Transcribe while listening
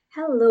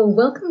Hello,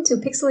 welcome to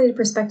Pixelated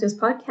Perspectives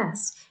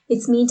podcast.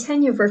 It's me,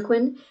 Tanya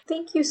Verquin.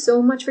 Thank you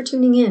so much for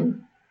tuning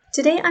in.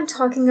 Today I'm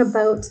talking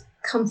about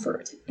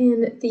comfort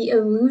and the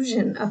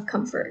illusion of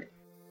comfort.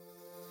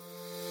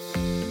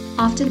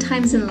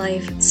 Oftentimes in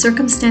life,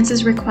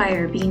 circumstances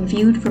require being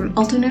viewed from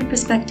alternate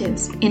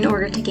perspectives in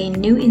order to gain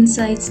new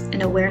insights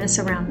and awareness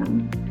around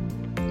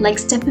them. Like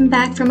stepping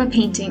back from a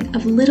painting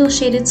of little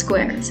shaded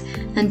squares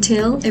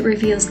until it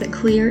reveals the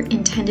clear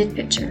intended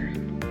picture.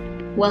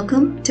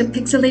 Welcome to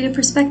Pixelated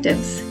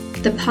Perspectives,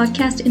 the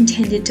podcast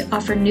intended to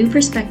offer new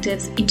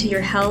perspectives into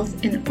your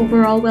health and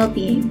overall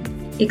well-being,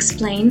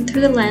 explained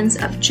through the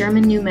lens of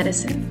German New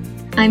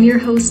Medicine. I'm your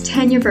host,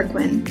 Tanya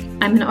Verquin.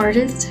 I'm an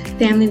artist,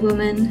 family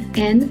woman,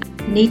 and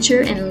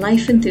nature and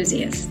life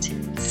enthusiast.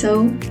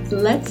 So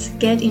let's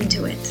get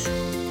into it.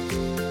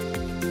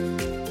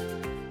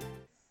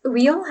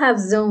 We all have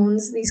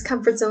zones, these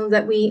comfort zones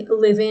that we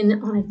live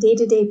in on a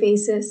day-to-day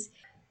basis.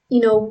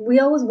 We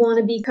always want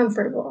to be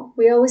comfortable.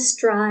 We always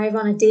strive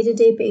on a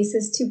day-to-day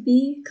basis to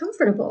be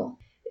comfortable.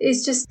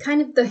 It's just kind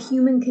of the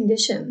human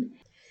condition.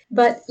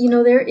 But,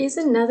 there is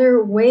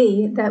another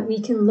way that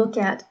we can look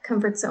at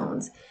comfort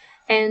zones.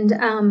 And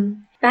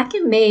back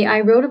in May,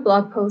 I wrote a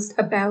blog post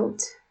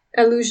about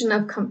illusion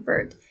of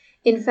comfort.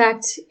 In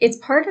fact, it's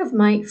part of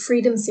my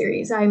Freedom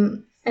series.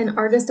 I'm an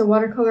artist, a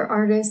watercolor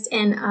artist,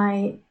 and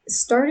I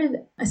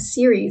started a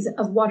series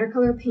of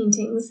watercolor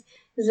paintings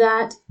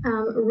that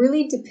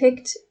really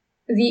depict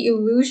the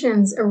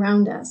illusions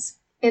around us.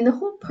 And the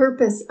whole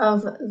purpose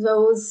of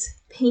those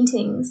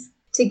paintings,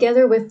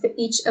 together with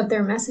each of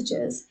their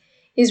messages,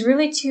 is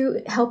really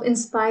to help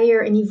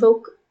inspire and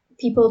evoke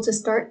people to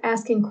start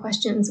asking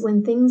questions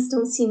when things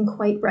don't seem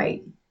quite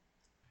right.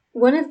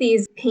 One of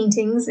these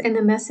paintings and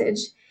the message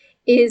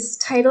is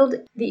titled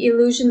The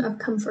Illusion of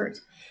Comfort.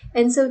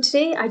 And so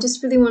today I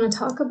just really want to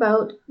talk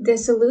about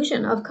this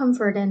illusion of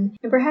comfort and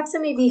perhaps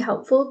it may be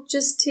helpful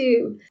just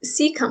to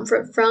see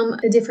comfort from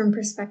a different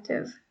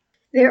perspective.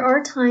 There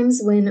are times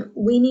when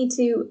we need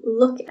to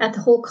look at the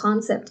whole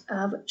concept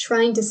of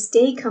trying to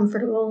stay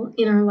comfortable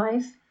in our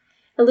life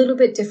a little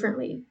bit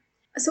differently.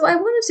 So I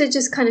wanted to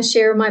just kind of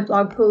share my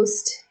blog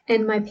post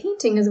and my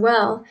painting as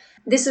well.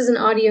 This is an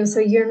audio,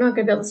 so you're not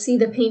going to be able to see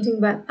the painting,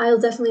 but I'll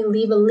definitely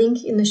leave a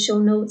link in the show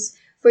notes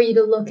for you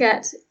to look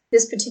at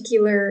this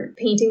particular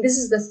painting. This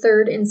is the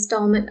third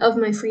installment of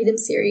my Freedom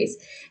series,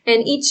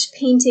 and each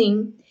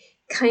painting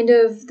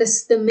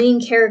the main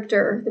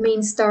character, the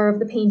main star of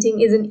the painting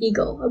is an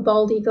eagle, a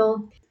bald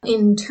eagle.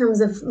 In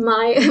terms of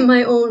my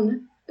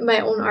own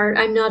art,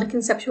 I'm not a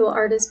conceptual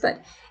artist,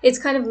 but it's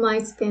kind of my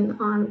spin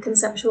on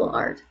conceptual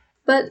art.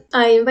 But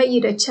I invite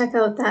you to check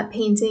out that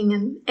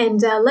painting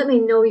and let me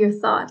know your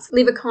thoughts.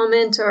 Leave a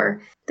comment,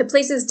 or the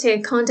places to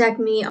contact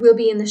me will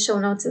be in the show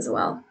notes as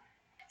well.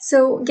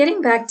 So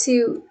getting back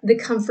to the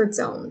comfort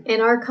zone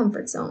and our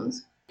comfort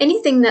zones,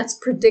 anything that's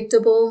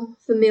predictable,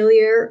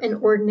 familiar, and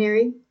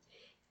ordinary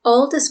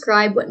all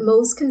describe what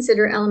most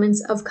consider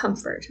elements of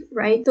comfort,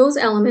 right? Those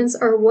elements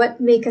are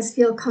what make us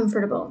feel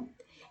comfortable.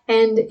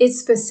 And it's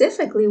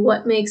specifically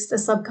what makes the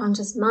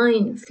subconscious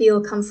mind feel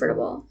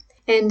comfortable.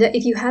 And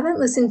if you haven't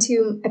listened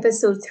to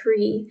episode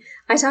 3,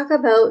 I talk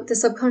about the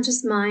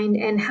subconscious mind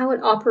and how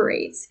it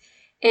operates.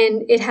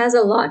 And it has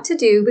a lot to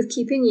do with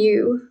keeping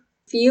you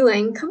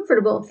feeling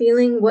comfortable,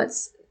 feeling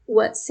what's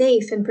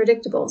safe and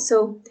predictable.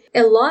 So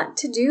a lot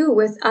to do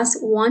with us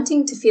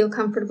wanting to feel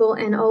comfortable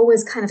and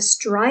always kind of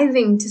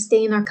striving to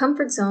stay in our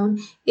comfort zone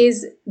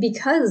is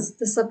because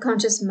the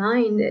subconscious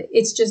mind,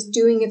 it's just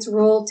doing its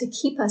role to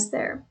keep us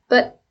there.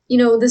 But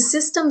the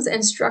systems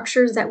and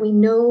structures that we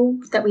know,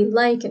 that we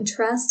like and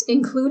trust,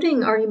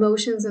 including our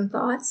emotions and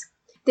thoughts,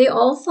 they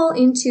all fall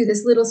into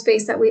this little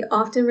space that we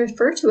often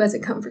refer to as a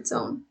comfort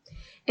zone.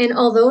 And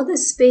although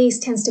this space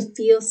tends to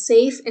feel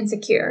safe and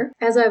secure,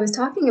 as I was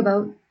talking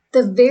about,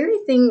 the very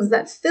things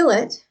that fill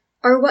it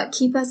are what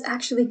keep us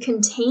actually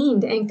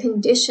contained and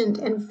conditioned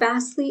and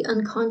vastly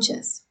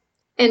unconscious.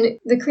 And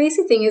the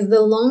crazy thing is,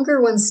 the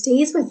longer one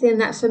stays within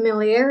that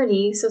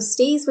familiarity, so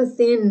stays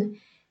within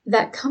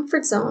that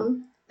comfort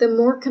zone, the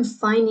more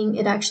confining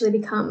it actually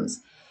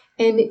becomes.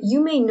 And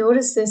you may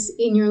notice this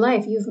in your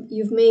life.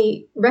 You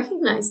may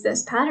recognize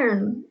this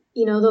pattern.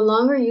 The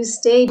longer you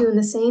stay doing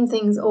the same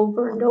things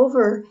over and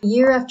over,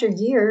 year after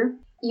year,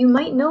 you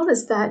might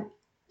notice that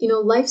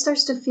life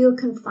starts to feel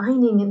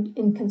confining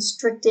and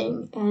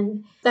constricting.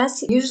 And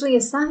that's usually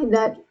a sign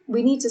that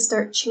we need to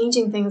start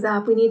changing things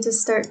up. We need to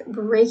start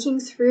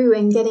breaking through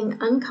and getting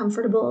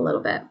uncomfortable a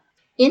little bit.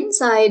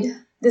 Inside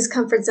this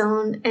comfort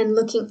zone and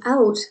looking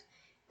out,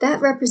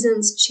 that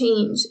represents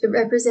change. It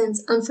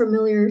represents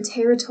unfamiliar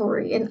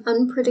territory and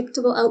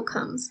unpredictable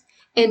outcomes.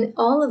 And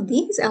all of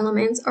these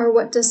elements are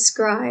what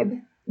describe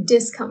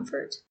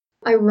discomfort.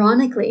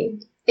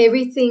 Ironically,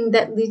 everything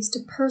that leads to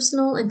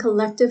personal and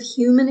collective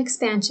human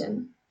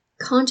expansion,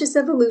 conscious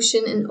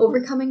evolution, and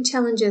overcoming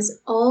challenges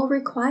all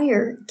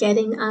require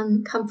getting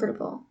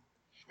uncomfortable.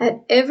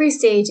 At every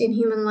stage in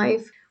human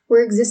life,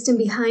 we're existing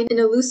behind an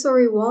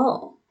illusory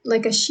wall,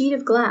 like a sheet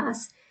of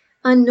glass,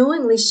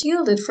 unknowingly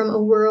shielded from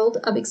a world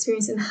of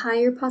experiencing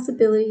higher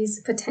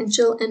possibilities,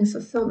 potential, and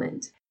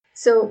fulfillment.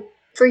 So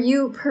for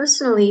you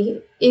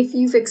personally, if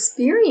you've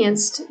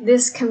experienced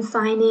this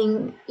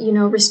confining,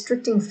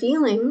 restricting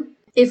feeling,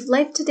 if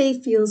life today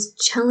feels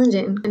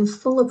challenging and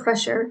full of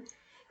pressure,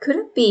 could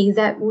it be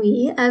that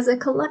we as a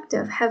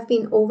collective have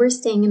been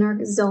overstaying in our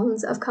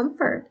zones of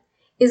comfort?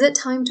 Is it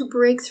time to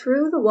break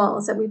through the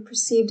walls that we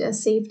perceived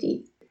as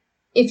safety?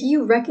 If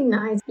you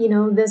recognize,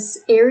 this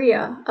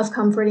area of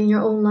comfort in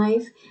your own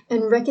life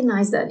and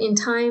recognize that in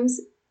times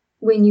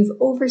when you've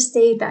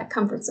overstayed that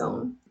comfort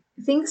zone,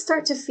 things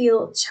start to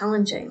feel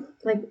challenging.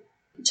 Like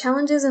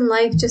challenges in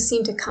life just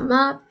seem to come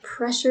up,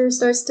 pressure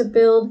starts to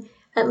build.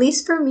 At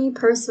least for me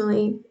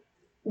personally,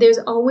 there's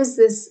always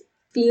this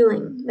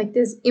feeling, like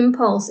this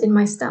impulse in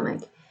my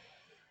stomach.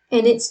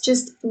 And it's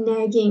just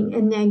nagging,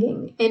 and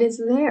it's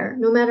there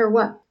no matter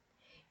what.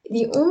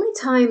 The only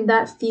time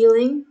that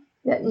feeling,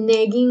 that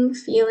nagging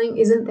feeling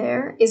isn't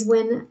there is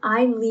when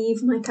I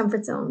leave my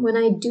comfort zone, when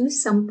I do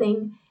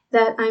something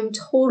that I'm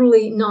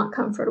totally not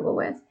comfortable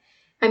with.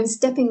 I'm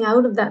stepping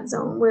out of that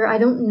zone where I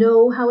don't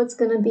know how it's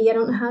going to be. I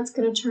don't know how it's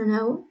going to turn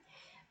out.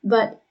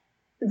 But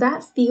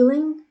that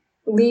feeling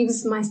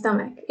leaves my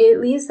stomach.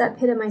 It leaves that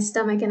pit of my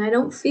stomach and I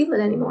don't feel it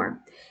anymore.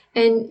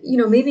 And,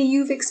 maybe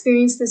you've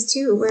experienced this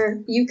too,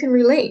 where you can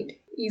relate.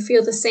 You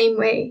feel the same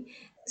way.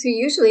 So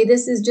usually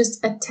this is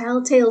just a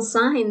telltale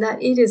sign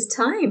that it is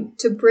time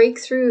to break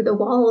through the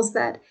walls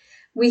that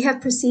we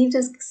have perceived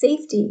as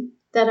safety,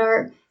 that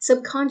our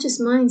subconscious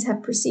minds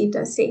have perceived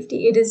as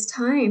safety. It is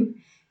time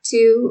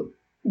to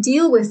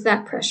deal with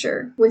that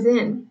pressure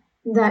within,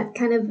 that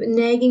kind of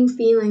nagging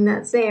feeling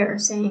that's there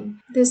saying,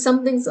 there's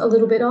something's a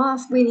little bit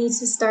off. We need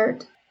to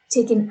start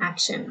taking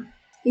action.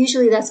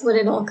 Usually that's what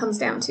it all comes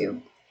down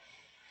to.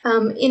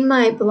 In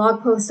my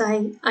blog post,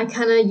 I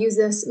kind of use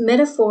this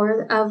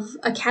metaphor of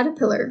a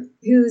caterpillar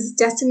whose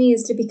destiny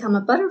is to become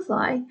a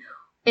butterfly.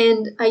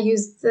 And I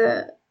use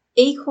the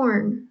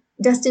acorn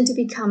destined to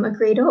become a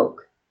great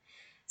oak.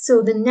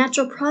 So the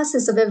natural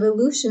process of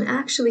evolution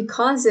actually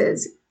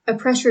causes a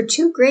pressure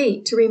too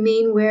great to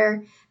remain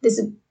where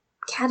this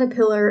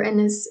caterpillar and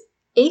this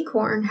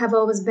acorn have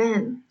always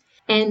been.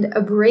 And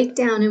a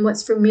breakdown in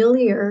what's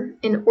familiar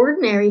and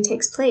ordinary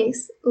takes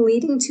place,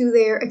 leading to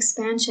their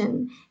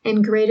expansion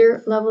and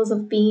greater levels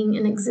of being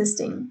and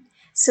existing.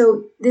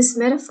 So this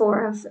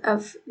metaphor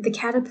of the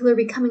caterpillar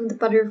becoming the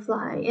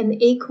butterfly and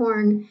the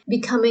acorn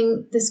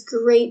becoming this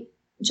great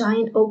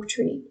giant oak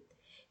tree,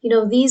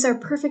 these are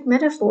perfect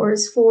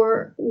metaphors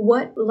for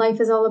what life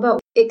is all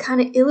about. It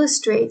kind of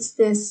illustrates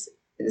this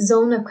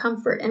zone of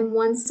comfort. And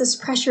once this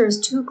pressure is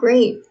too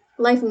great,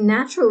 life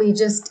naturally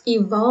just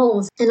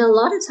evolves. And a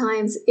lot of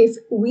times, if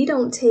we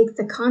don't take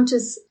the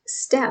conscious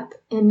step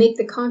and make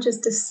the conscious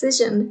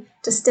decision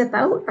to step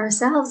out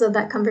ourselves of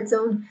that comfort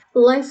zone,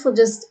 life will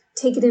just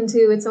take it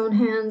into its own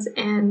hands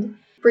and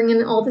bring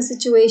in all the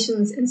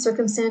situations and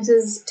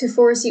circumstances to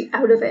force you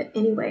out of it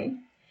anyway.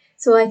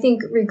 So I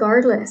think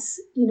regardless,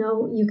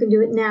 you can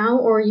do it now,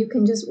 or you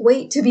can just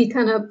wait to be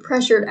kind of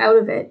pressured out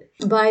of it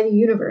by the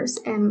universe.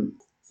 And,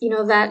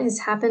 that has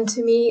happened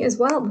to me as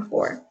well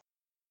before.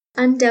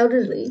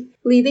 Undoubtedly,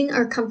 leaving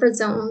our comfort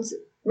zones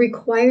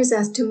requires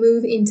us to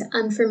move into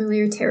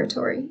unfamiliar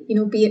territory,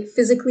 be it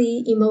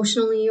physically,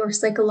 emotionally, or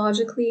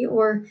psychologically,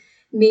 or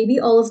maybe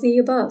all of the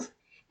above.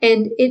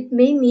 And it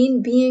may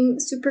mean being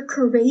super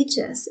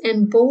courageous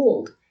and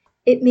bold.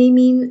 It may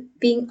mean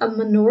being a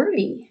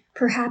minority,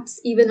 perhaps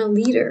even a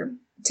leader,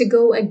 to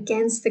go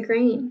against the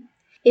grain.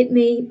 It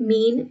may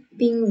mean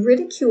being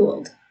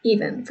ridiculed,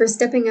 even, for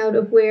stepping out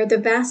of where the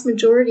vast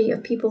majority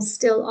of people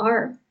still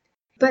are.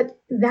 But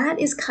that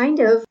is kind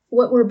of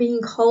what we're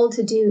being called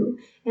to do.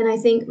 And I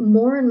think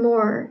more and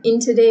more in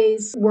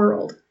today's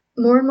world,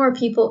 more and more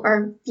people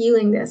are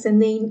feeling this,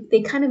 and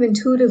they kind of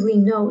intuitively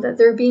know that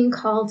they're being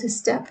called to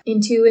step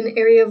into an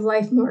area of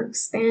life more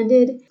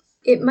expanded.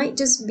 It might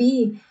just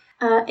be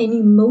an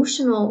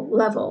emotional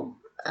level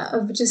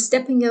of just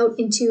stepping out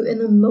into an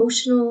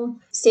emotional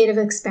state of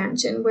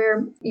expansion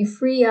where you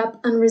free up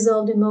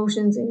unresolved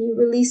emotions and you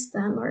release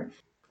them,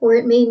 or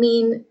it may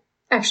mean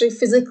actually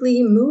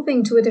physically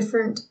moving to a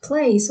different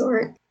place,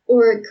 or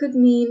it could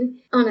mean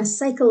on a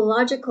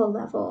psychological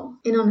level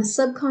and on a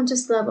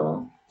subconscious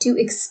level to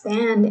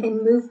expand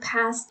and move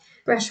past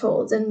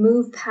thresholds and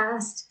move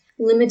past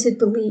limited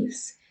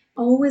beliefs.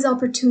 Always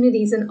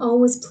opportunities and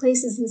always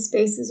places and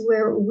spaces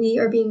where we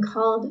are being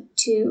called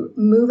to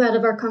move out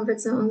of our comfort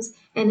zones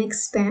and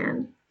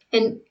expand.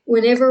 And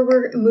whenever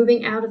we're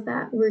moving out of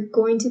that, we're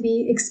going to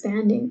be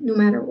expanding no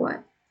matter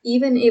what,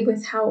 even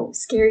with how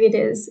scary it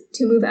is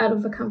to move out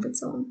of a comfort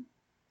zone.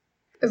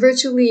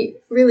 Virtually,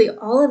 really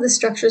all of the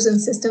structures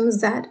and systems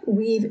that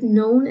we've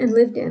known and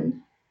lived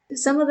in,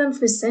 some of them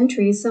for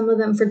centuries, some of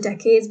them for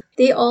decades,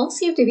 they all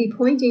seem to be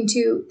pointing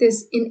to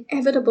this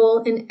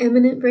inevitable and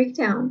imminent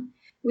breakdown.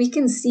 We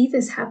can see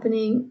this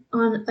happening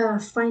on a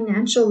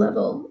financial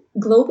level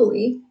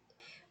globally,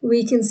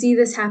 We can see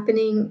this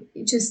happening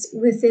just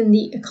within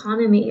the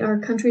economy, our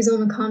country's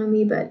own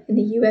economy, but in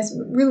the US,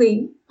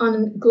 really on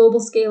a global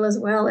scale as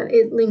well.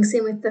 It links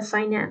in with the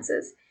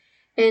finances.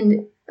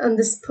 And on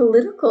this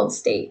political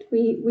state,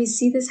 we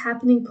see this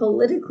happening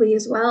politically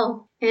as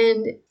well.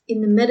 And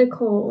in the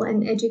medical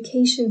and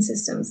education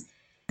systems,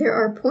 there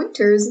are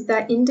pointers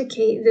that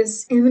indicate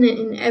this imminent,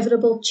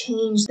 inevitable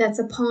change that's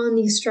upon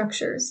these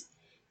structures.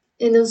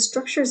 And those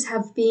structures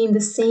have been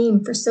the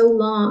same for so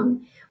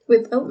long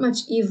without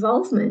much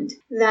evolvement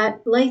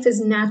that life is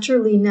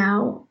naturally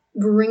now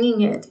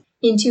bringing it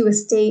into a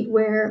state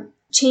where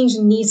change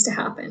needs to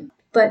happen.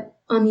 But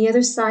on the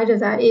other side of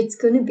that, it's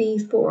going to be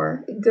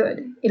for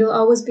good. It'll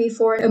always be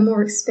for a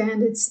more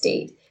expanded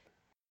state.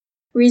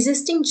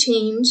 Resisting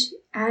change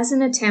as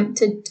an attempt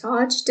to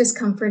dodge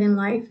discomfort in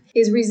life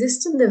is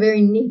resisting the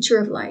very nature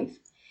of life.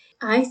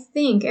 I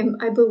think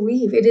and I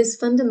believe it is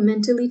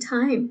fundamentally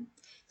time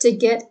to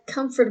get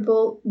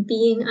comfortable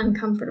being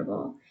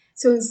uncomfortable.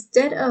 So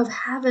instead of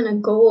having a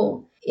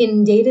goal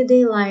in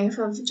day-to-day life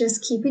of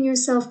just keeping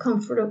yourself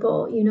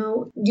comfortable,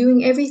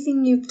 doing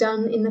everything you've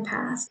done in the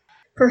past,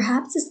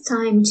 perhaps it's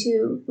time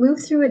to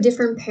move through a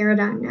different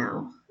paradigm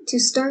now, to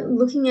start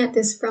looking at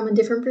this from a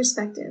different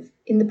perspective,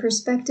 in the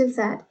perspective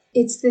that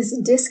it's this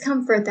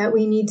discomfort that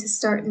we need to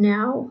start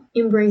now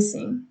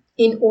embracing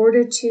in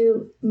order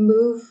to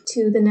move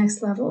to the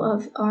next level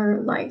of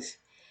our life.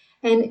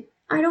 And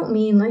I don't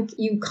mean like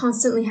you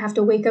constantly have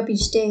to wake up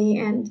each day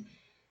and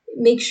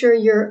make sure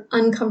you're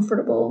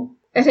uncomfortable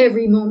at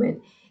every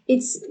moment.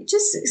 It's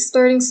just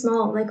starting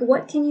small. Like,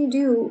 what can you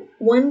do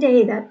one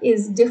day that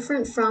is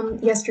different from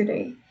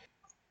yesterday?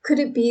 Could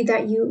it be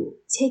that you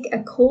take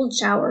a cold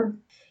shower?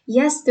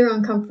 Yes, they're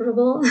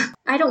uncomfortable.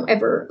 I don't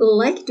ever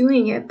like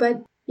doing it,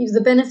 but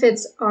the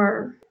benefits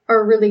are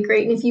really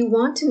great. And if you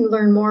want to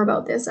learn more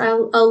about this,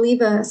 I'll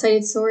leave a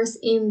cited source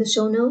in the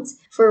show notes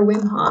for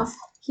Wim Hof.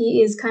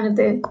 He is kind of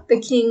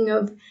the king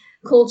of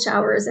cold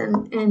showers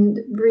and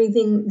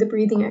the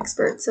breathing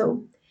expert.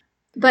 So,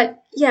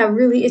 but yeah,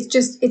 really,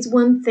 it's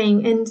one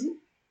thing. And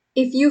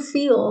if you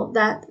feel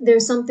that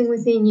there's something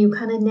within you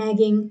kind of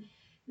nagging,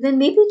 then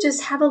maybe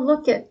just have a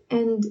look at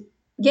and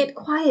get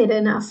quiet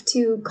enough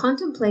to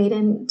contemplate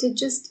and to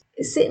just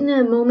sit in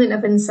a moment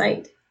of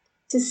insight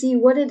to see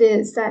what it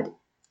is that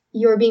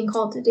you're being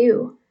called to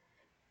do.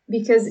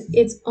 Because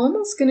it's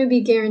almost going to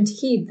be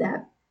guaranteed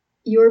that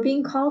you're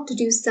being called to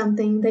do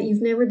something that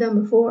you've never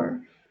done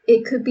before.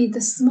 It could be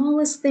the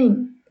smallest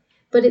thing,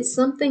 but it's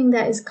something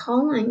that is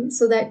calling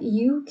so that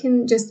you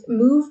can just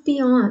move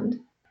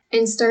beyond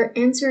and start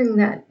answering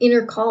that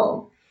inner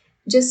call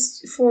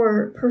just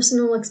for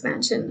personal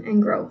expansion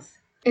and growth.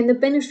 And the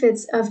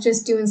benefits of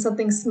just doing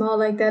something small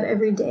like that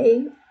every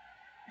day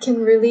can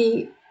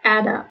really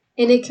add up,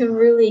 and it can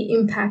really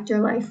impact your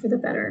life for the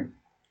better.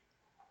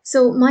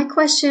 So my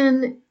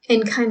question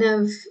and kind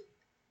of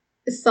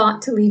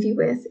thought to leave you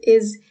with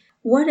is,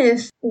 what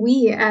if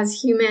we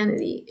as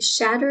humanity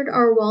shattered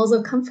our walls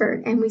of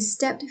comfort and we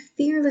stepped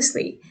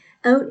fearlessly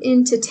out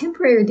into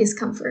temporary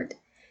discomfort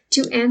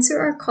to answer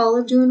our call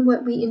of doing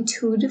what we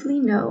intuitively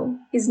know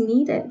is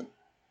needed?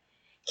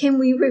 Can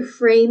we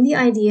reframe the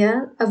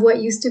idea of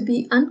what used to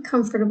be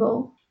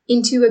uncomfortable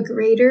into a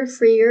greater,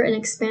 freer, and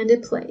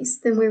expanded place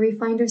than where we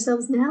find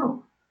ourselves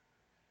now?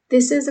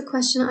 This is a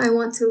question I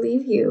want to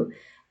leave you,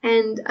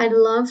 and I'd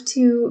love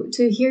to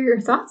hear your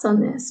thoughts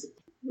on this.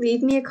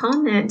 Leave me a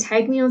comment,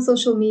 tag me on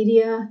social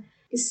media,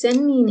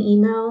 send me an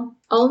email.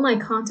 All my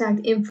contact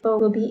info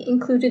will be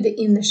included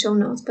in the show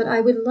notes, but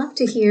I would love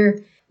to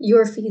hear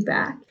your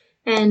feedback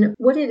and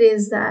what it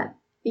is that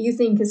you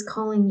think is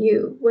calling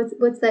you.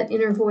 What's that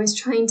inner voice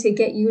trying to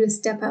get you to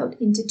step out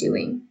into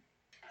doing?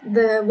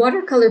 The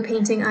watercolor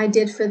painting I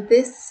did for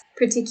this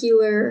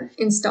particular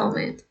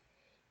installment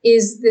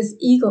is this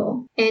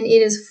eagle, and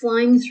it is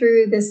flying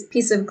through this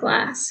piece of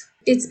glass.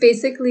 It's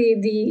basically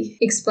the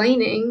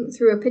explaining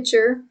through a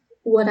picture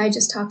what I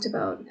just talked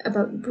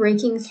about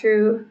breaking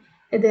through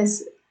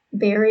this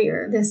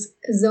barrier, this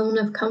zone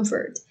of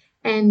comfort.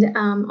 And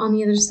on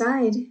the other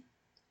side,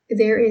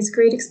 there is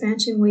great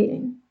expansion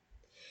waiting.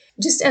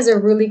 Just as a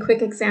really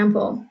quick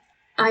example,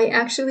 I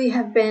actually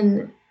have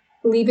been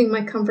leaving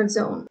my comfort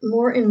zone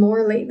more and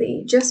more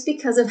lately just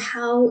because of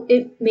how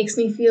it makes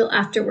me feel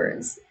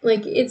afterwards.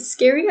 Like, it's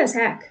scary as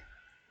heck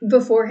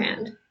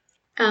beforehand.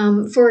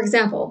 For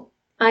example,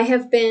 I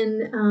have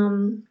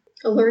been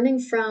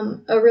learning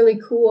from a really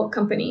cool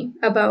company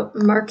about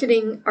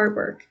marketing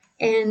artwork,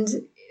 and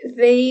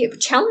they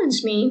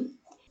challenged me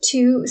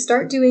to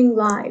start doing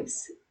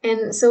lives.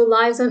 And so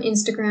lives on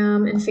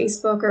Instagram and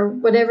Facebook or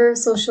whatever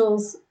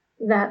socials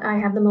that I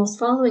have the most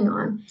following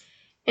on.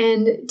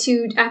 And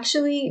to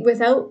actually,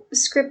 without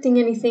scripting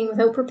anything,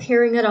 without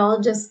preparing at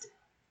all, just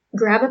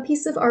grab a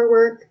piece of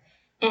artwork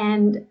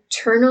and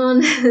turn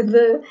on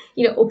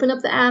open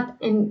up the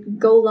app and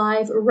go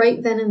live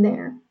right then and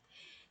there.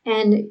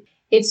 And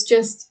it's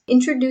just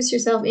introduce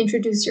yourself,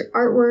 introduce your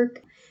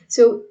artwork.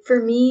 So for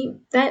me,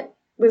 that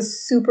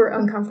was super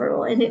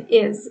uncomfortable, and it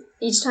is.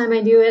 Each time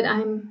I do it,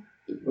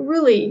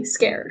 really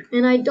scared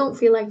and I don't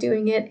feel like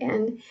doing it.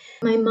 And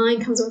my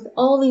mind comes with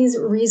all these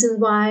reasons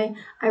why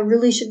I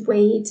really should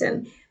wait.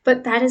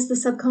 But that is the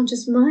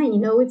subconscious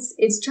mind,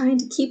 it's trying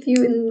to keep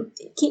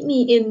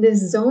me in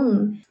this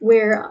zone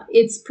where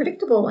it's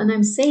predictable and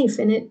I'm safe,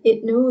 and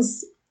it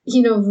knows,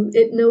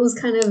 it knows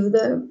kind of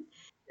the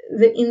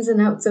ins and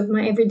outs of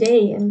my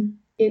everyday, and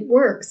it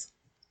works.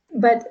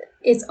 But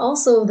it's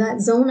also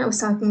that zone I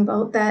was talking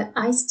about that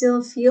I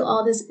still feel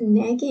all this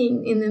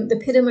nagging in the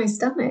pit of my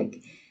stomach,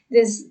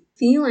 this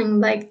feeling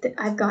like that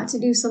I've got to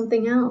do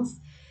something else.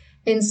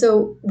 And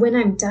so when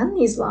I'm done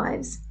these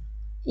lives,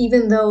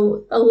 even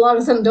though a lot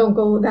of them don't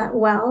go that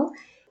well,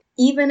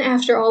 even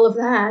after all of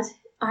that,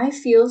 I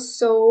feel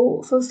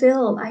so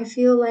fulfilled. I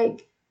feel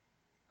like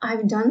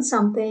I've done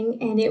something,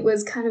 and it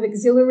was kind of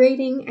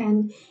exhilarating,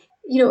 and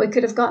it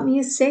could have got me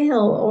a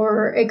sale,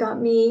 or it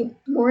got me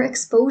more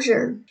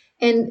exposure.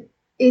 And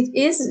it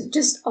is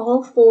just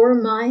all for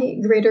my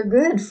greater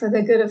good, for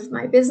the good of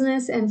my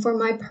business and for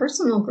my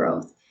personal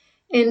growth.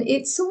 And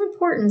it's so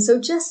important. So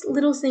just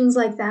little things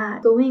like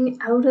that, going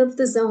out of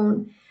the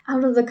zone,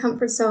 out of the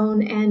comfort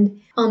zone,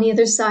 and on the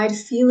other side,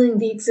 feeling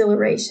the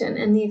exhilaration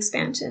and the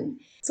expansion.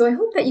 So I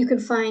hope that you can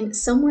find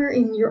somewhere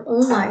in your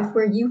own life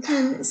where you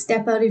can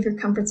step out of your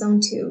comfort zone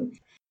too.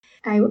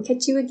 I will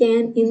catch you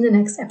again in the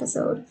next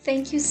episode.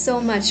 Thank you so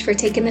much for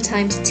taking the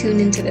time to tune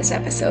into this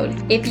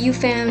episode. If you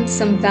found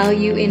some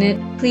value in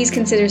it, please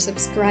consider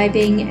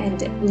subscribing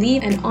and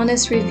leave an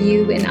honest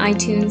review in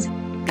iTunes.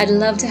 I'd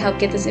love to help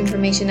get this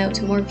information out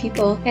to more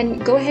people,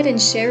 and go ahead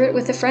and share it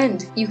with a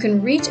friend. You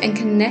can reach and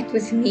connect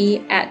with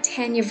me at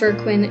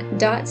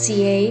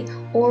tanyaverquin.ca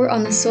or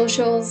on the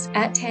socials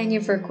at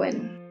Tanya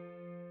Verquin.